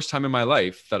think the first time in my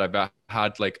life that I've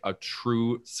had like a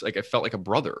true, like I felt like a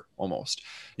brother almost,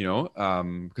 you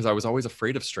know, because I was always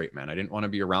afraid of straight men. I didn't want to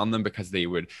be around them because they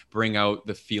would bring out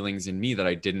the feelings in me that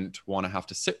I didn't want to have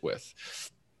to sit with,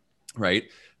 right?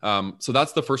 So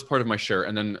that's the first part of my share.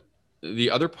 And then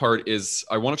the other part is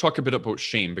I want to talk a bit about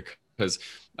shame, because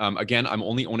again, I'm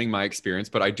only owning my experience,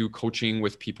 but I do coaching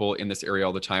with people in this area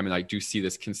all the time, and I do see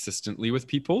this consistently with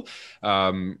people.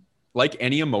 Like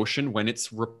any emotion, when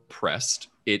it's repressed,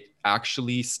 it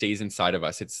actually stays inside of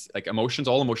us. It's like emotions,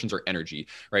 all emotions are energy,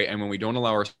 right? And when we don't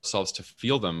allow ourselves to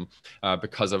feel them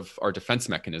because of our defense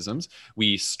mechanisms,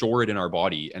 we store it in our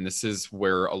body. And this is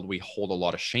where we hold a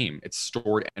lot of shame. It's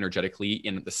stored energetically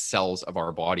in the cells of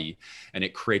our body, and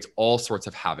it creates all sorts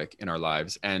of havoc in our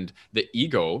lives. And the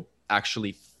ego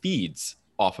actually feeds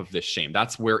off of this shame.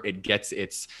 That's where it gets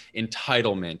its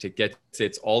entitlement. It gets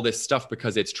its all this stuff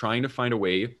because it's trying to find a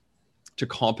way to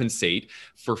compensate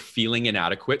for feeling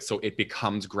inadequate. So it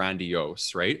becomes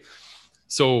grandiose, right?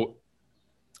 So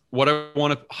what I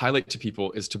want to highlight to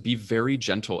people is to be very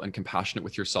gentle and compassionate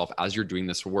with yourself as you're doing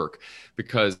this work,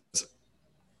 because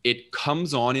it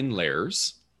comes on in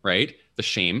layers, right? The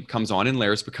shame comes on in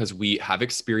layers because we have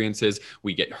experiences,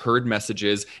 we get heard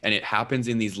messages, and it happens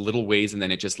in these little ways, and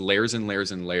then it just layers and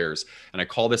layers and layers. And I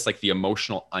call this like the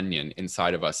emotional onion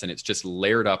inside of us, and it's just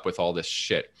layered up with all this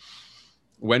shit.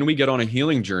 When we get on a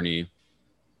healing journey,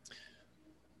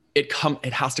 it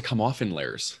has to come off in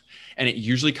layers, and it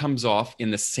usually comes off in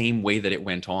the same way that it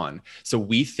went on. So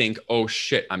we think, oh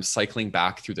shit, I'm cycling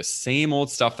back through the same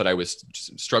old stuff that I was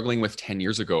struggling with 10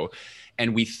 years ago.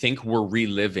 And we think we're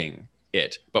reliving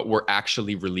it, but we're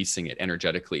actually releasing it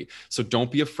energetically. So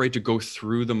don't be afraid to go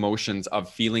through the motions of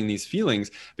feeling these feelings,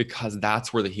 because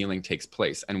that's where the healing takes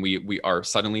place. And we are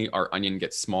suddenly, our onion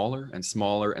gets smaller and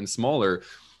smaller and smaller.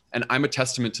 And I'm a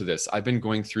testament to this. I've been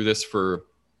going through this for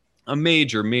a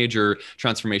major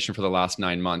transformation for the last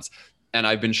 9 months. And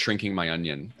I've been shrinking my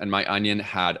onion, and my onion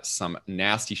had some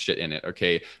nasty shit in it.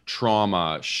 Okay.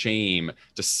 Trauma, shame,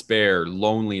 despair,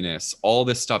 loneliness, all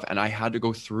this stuff. And I had to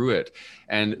go through it.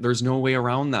 And there's no way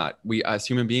around that. We, as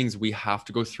human beings, we have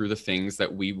to go through the things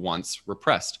that we once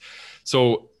repressed.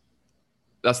 So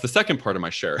that's the second part of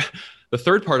my share. The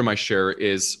third part of my share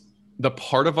is the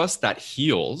part of us that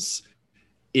heals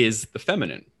is the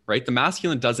feminine, right? The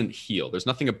masculine doesn't heal. There's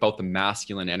nothing about the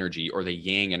masculine energy or the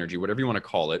yang energy, whatever you want to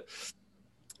call it,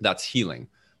 that's healing.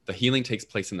 The healing takes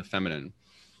place in the feminine.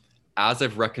 As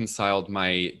I've reconciled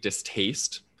my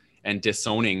distaste and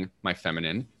disowning my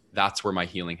feminine, that's where my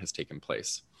healing has taken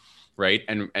place, right?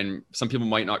 And some people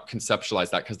might not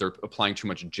conceptualize that because they're applying too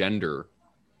much gender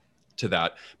to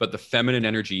that. But the feminine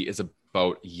energy is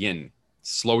about yin.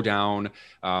 Slow down,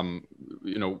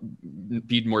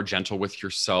 be more gentle with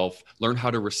yourself, learn how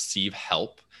to receive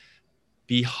help,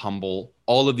 be humble.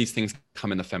 All of these things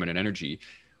come in the feminine energy.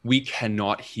 We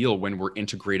cannot heal when we're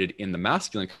integrated in the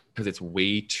masculine because it's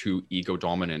way too ego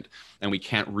dominant, and we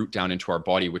can't root down into our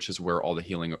body, which is where all the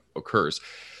healing occurs.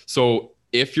 So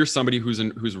if you're somebody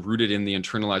who's rooted in the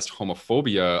internalized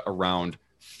homophobia around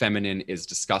feminine is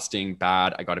disgusting,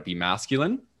 bad, I got to be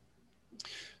masculine,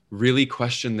 really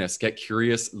question this, get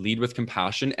curious, lead with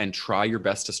compassion, and try your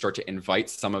best to start to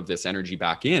invite some of this energy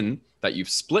back in that you've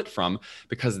split from,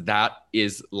 because that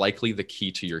is likely the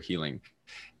key to your healing.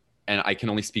 And I can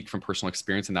only speak from personal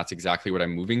experience, and that's exactly what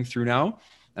I'm moving through now.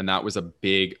 And that was a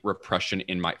big repression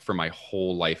for my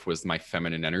whole life, was my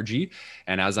feminine energy.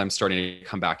 And as I'm starting to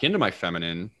come back into my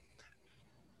feminine,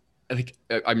 I think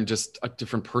I'm just a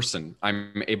different person.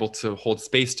 I'm able to hold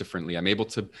space differently. I'm able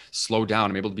to slow down.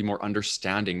 I'm able to be more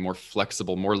understanding, more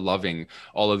flexible, more loving,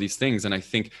 all of these things. And I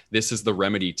think this is the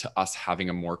remedy to us having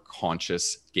a more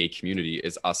conscious gay community,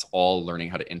 is us all learning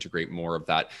how to integrate more of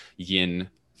that yin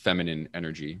feminine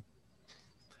energy.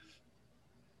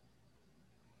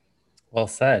 Well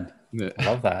said. I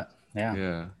love that.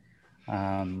 Yeah.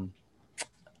 I'm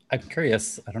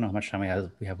curious. I don't know how much time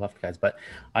we have left, guys, but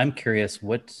I'm curious.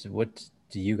 What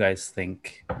do you guys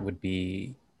think would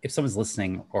be, if someone's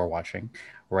listening or watching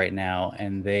right now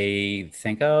and they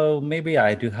think, oh, maybe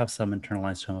I do have some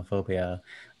internalized homophobia.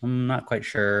 I'm not quite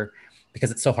sure,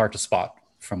 because it's so hard to spot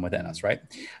from within us, right?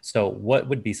 So what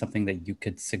would be something that you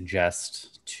could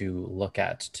suggest to look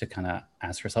at, to kind of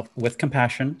ask yourself with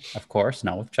compassion, of course,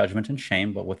 not with judgment and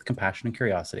shame, but with compassion and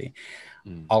curiosity?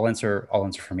 I'll answer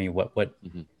for me what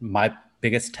my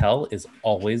biggest tell is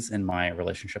always in my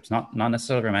relationships, not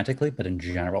necessarily romantically, but in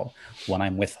general, when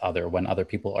I'm with when other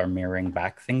people are mirroring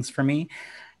back things for me,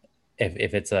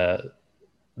 if it's the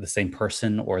same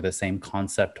person or the same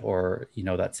concept or, you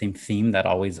know, that same theme that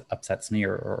always upsets me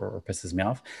or pisses me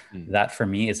off, that for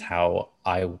me is how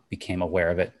I became aware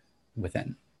of it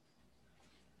within.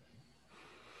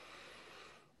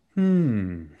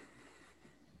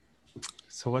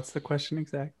 So what's the question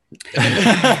exactly?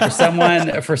 for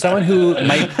someone who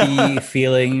might be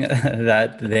feeling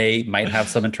that they might have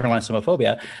some internalized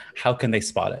homophobia, how can they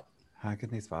spot it? How can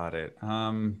they spot it?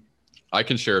 I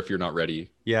can share if you're not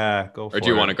ready. Yeah, go for it. Or do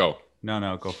you want to go?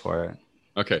 No, go for it.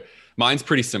 Okay. Mine's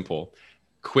pretty simple.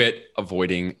 Quit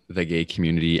avoiding the gay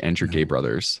community and your gay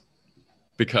brothers.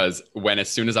 Because as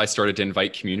soon as I started to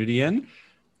invite community in,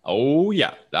 oh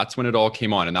yeah, that's when it all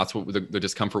came on. And that's what the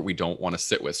discomfort we don't want to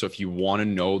sit with. So if you want to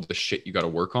know the shit you got to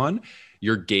work on,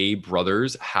 your gay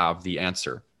brothers have the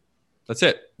answer. That's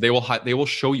it. They will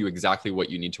show you exactly what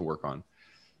you need to work on.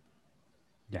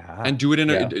 Yeah. And do it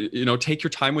in take your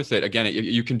time with it. Again,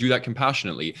 you can do that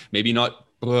compassionately. Maybe not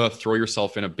throw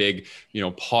yourself in a big,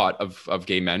 pot of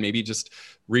gay men. Maybe just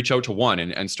reach out to one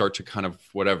and start to kind of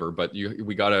whatever. But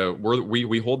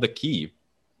we hold the key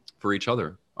for each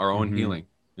other, our own healing.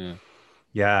 Yeah.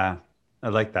 Yeah. I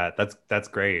like that. That's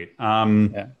great.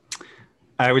 I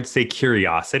would say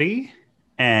curiosity.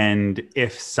 And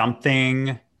if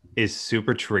something is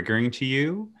super triggering to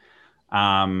you,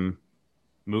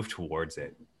 move towards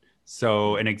it.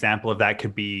 So an example of that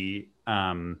could be,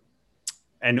 and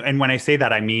when I say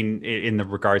that, I mean in the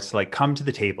regards to like, come to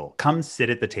the table, come sit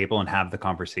at the table and have the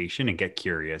conversation and get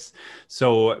curious.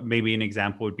 So maybe an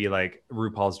example would be like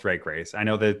RuPaul's Drag Race. I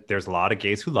know that there's a lot of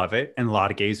gays who love it and a lot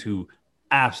of gays who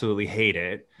absolutely hate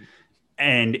it.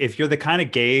 And if you're the kind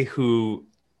of gay who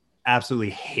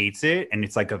absolutely hates it and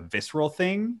it's like a visceral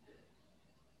thing,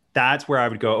 that's where I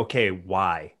would go, okay,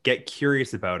 why? Get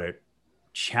curious about it.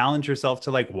 Challenge yourself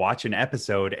to like watch an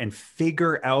episode and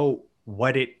figure out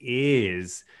what it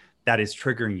is that is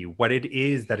triggering you, what it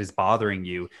is that is bothering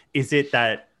you. Is it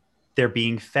that they're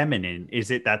being feminine?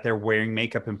 Is it that they're wearing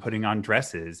makeup and putting on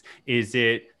dresses? Is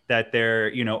it that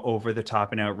they're, over the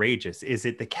top and outrageous? Is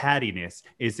it the cattiness?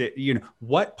 Is it,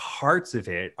 what parts of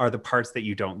it are the parts that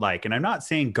you don't like? And I'm not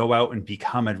saying go out and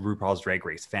become a RuPaul's Drag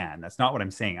Race fan. That's not what I'm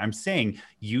saying. I'm saying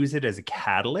use it as a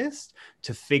catalyst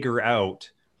to figure out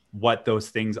what those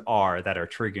things are that are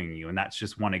triggering you. And that's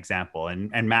just one example.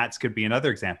 And Matt's could be another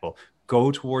example.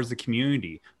 Go towards the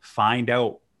community, find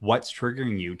out what's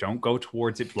triggering you. Don't go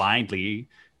towards it blindly.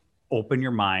 Open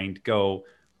your mind, go,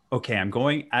 okay, I'm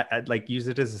going at like, use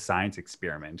it as a science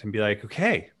experiment and be like,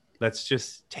 okay, let's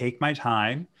just take my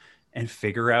time and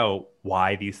figure out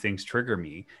why these things trigger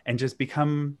me and just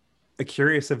become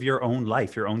curious of your own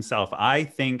life, your own self. I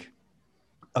think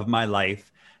of my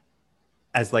life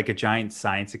as like a giant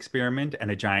science experiment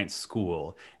and a giant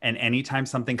school. And anytime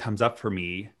something comes up for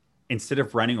me, instead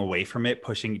of running away from it,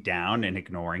 pushing it down and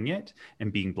ignoring it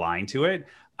and being blind to it,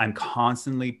 I'm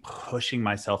constantly pushing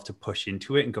myself to push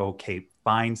into it and go, okay,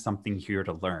 find something here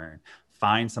to learn.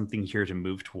 Find something here to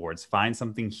move towards. Find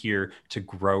something here to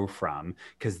grow from.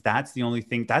 Because that's the only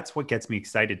thing, that's what gets me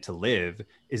excited to live,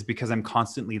 is because I'm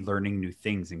constantly learning new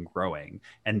things and growing.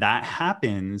 And that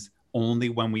happens only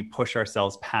when we push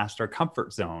ourselves past our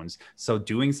comfort zones. So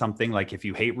doing something like, if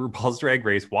you hate RuPaul's Drag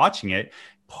Race, watching it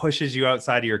pushes you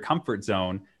outside of your comfort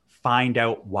zone. Find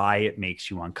out why it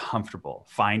makes you uncomfortable.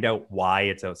 Find out why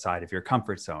it's outside of your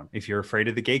comfort zone. If you're afraid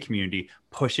of the gay community,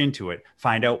 push into it.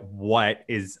 Find out what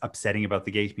is upsetting about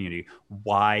the gay community,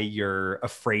 why you're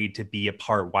afraid to be a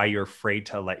part, why you're afraid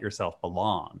to let yourself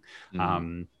belong.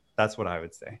 That's what I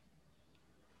would say.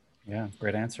 Yeah,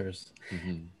 great answers.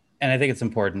 And I think it's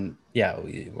important. Yeah,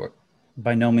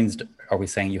 by no means are we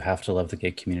saying you have to love the gay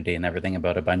community and everything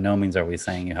about it. By no means are we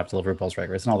saying you have to love RuPaul's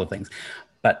Drag Race and all the things.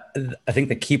 But I think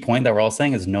the key point that we're all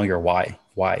saying is know your why.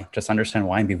 Why? Just understand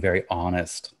why and be very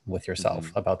honest with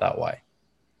yourself about that why.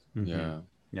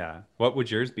 Yeah. What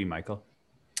would yours be, Michael?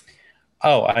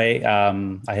 Oh,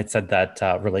 I had said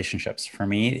that relationships for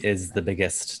me is the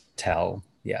biggest tell.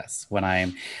 Yes. When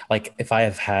I'm like, if I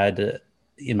have had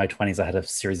in my 20s, I had a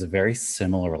series of very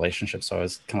similar relationships. So I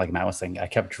was kind of like Matt was saying, I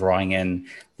kept drawing in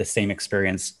the same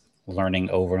experience, learning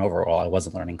over and over. Well, I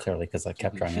wasn't learning clearly because I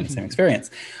kept drawing in the same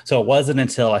experience. So it wasn't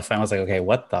until I finally was like, okay,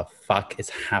 what the fuck is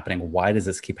happening? Why does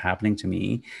this keep happening to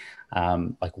me?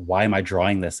 Like, why am I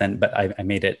drawing this? But I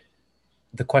made it,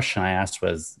 the question I asked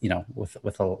was,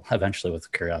 eventually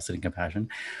with curiosity and compassion,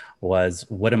 was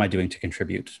what am I doing to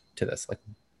contribute to this? Like,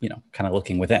 kind of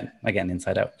looking within, again,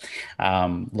 inside out,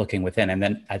 looking within. And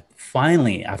then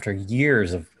finally, after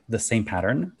years of the same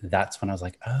pattern, that's when I was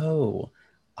like, oh,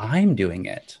 I'm doing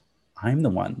it. I'm the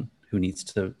one who needs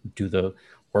to do the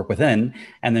work within.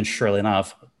 And then surely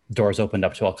enough, doors opened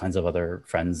up to all kinds of other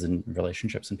friends and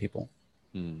relationships and people.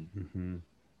 Mm-hmm.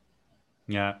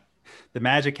 Yeah. The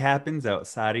magic happens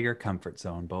outside of your comfort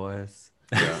zone, boys.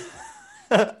 Yeah.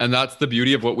 And that's the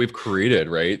beauty of what we've created,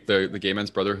 right? The Gay Men's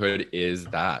Brotherhood is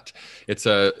that it's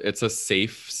a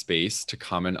safe space to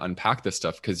come and unpack this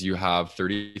stuff, because you have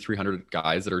 3,300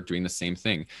 guys that are doing the same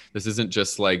thing. This isn't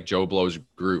just like Joe Blow's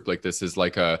group. Like, this is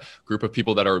like a group of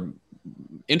people that are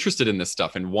interested in this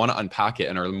stuff and want to unpack it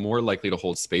and are more likely to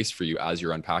hold space for you as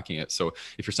you're unpacking it. So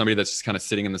if you're somebody that's just kind of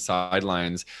sitting in the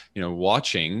sidelines, you know,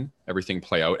 watching everything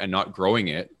play out and not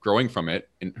growing from it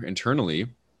internally,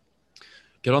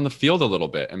 get on the field a little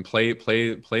bit and play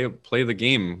the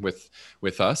game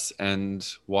with us and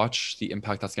watch the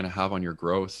impact that's going to have on your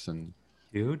growth. And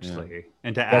hugely.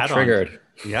 And to Get add triggered.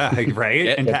 Yeah,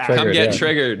 right. and Get come get yeah.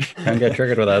 triggered. Come get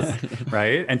triggered with us.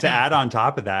 Right. And to add on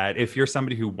top of that, if you're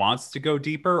somebody who wants to go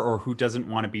deeper or who doesn't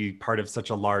want to be part of such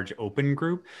a large open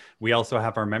group, we also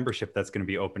have our membership that's going to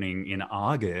be opening in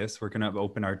August. We're going to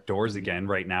open our doors again.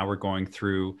 Right now, we're going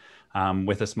through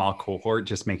with a small cohort,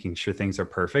 just making sure things are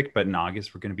perfect. But in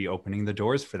August, we're going to be opening the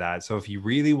doors for that. So if you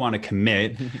really want to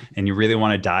commit and you really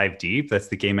want to dive deep, that's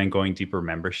the Gay Men Going Deeper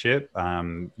membership.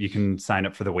 You can sign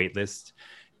up for the wait list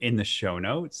in the show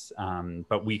notes.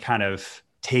 But we kind of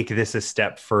take this a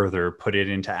step further, put it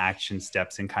into action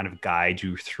steps, and kind of guide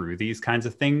you through these kinds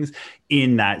of things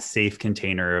in that safe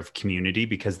container of community,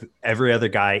 because every other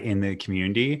guy in the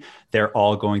community, they're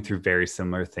all going through very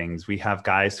similar things. We have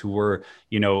guys who were,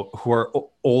 who are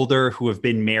older, who have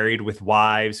been married with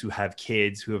wives, who have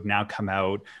kids, who have now come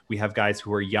out. We have guys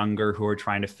who are younger, who are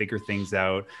trying to figure things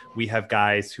out. We have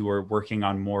guys who are working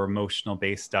on more emotional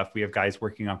based stuff. We have guys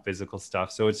working on physical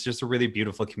stuff. So it's just a really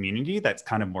beautiful community that's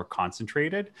kind of more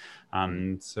concentrated.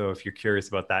 So if you're curious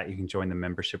about that, you can join the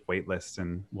membership waitlist,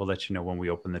 and we'll let you know when we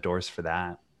open the doors for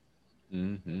that.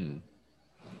 Mm-hmm.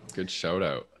 Good shout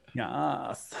out.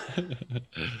 Yes.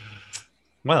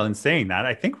 Well, in saying that,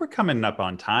 I think we're coming up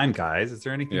on time, guys. Is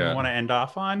there anything you want to end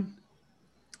off on?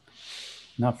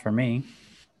 Not for me.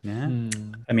 Yeah.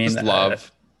 I mean, just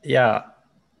love. Yeah.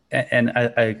 And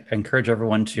I encourage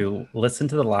everyone to listen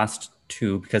to the last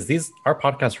two, because our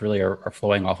podcasts really are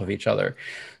flowing off of each other.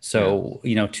 So,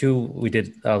 we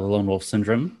did the Lone Wolf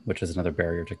Syndrome, which is another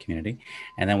barrier to community.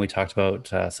 And then we talked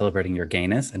about celebrating your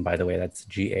gayness. And by the way, that's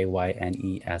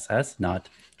GAYNESS, not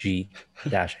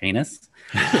G-anus.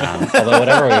 Although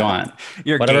whatever we want,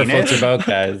 whatever floats your boat,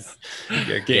 guys.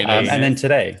 And then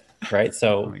today, right?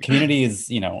 So community is,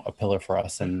 a pillar for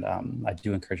us. And I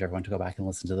do encourage everyone to go back and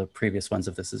listen to the previous ones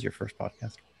if this is your first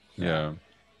podcast. Yeah.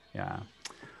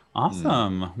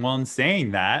 Awesome. Well, in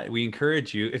saying that, we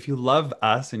encourage you, if you love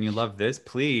us and you love this,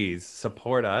 please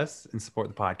support us and support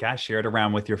the podcast. Share it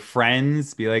around with your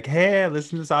friends. Be like, hey,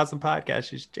 listen to this awesome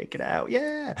podcast. You should check it out.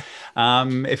 Yeah.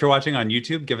 If you're watching on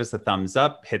YouTube, give us a thumbs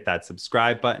up, hit that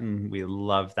subscribe button. We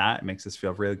love that. It makes us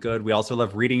feel really good. We also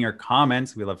love reading your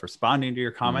comments. We love responding to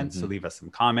your comments. So leave us some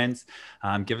comments.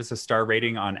 Give us a star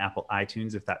rating on Apple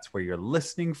iTunes if that's where you're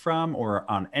listening from, or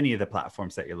on any of the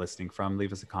platforms that you're listening from.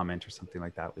 Leave us a comment or something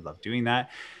like that. We love doing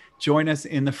that. Join us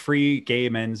in the free Gay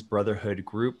Men's Brotherhood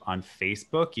group on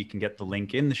Facebook. You can get the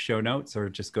link in the show notes,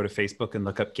 or just go to Facebook and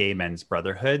look up Gay Men's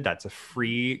Brotherhood. That's a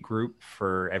free group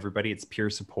for everybody. It's peer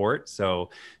support.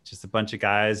 So just a bunch of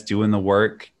guys doing the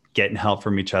work, getting help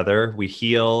from each other. We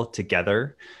heal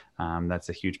together. That's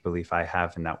a huge belief I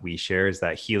have, and that we share, is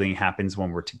that healing happens when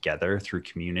we're together through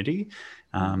community.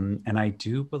 And I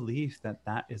do believe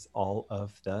that is all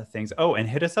of the things. Oh, and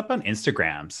hit us up on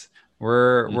Instagrams.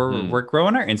 We're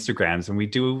growing our Instagrams, and we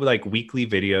do like weekly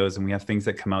videos, and we have things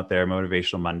that come out there,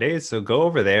 Motivational Mondays. So go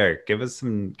over there, give us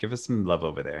some love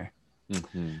over there.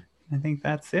 I think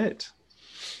that's it.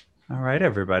 All right,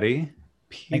 everybody.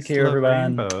 Peace, Thank you, love,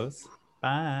 everyone. rainbows.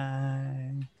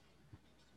 Bye.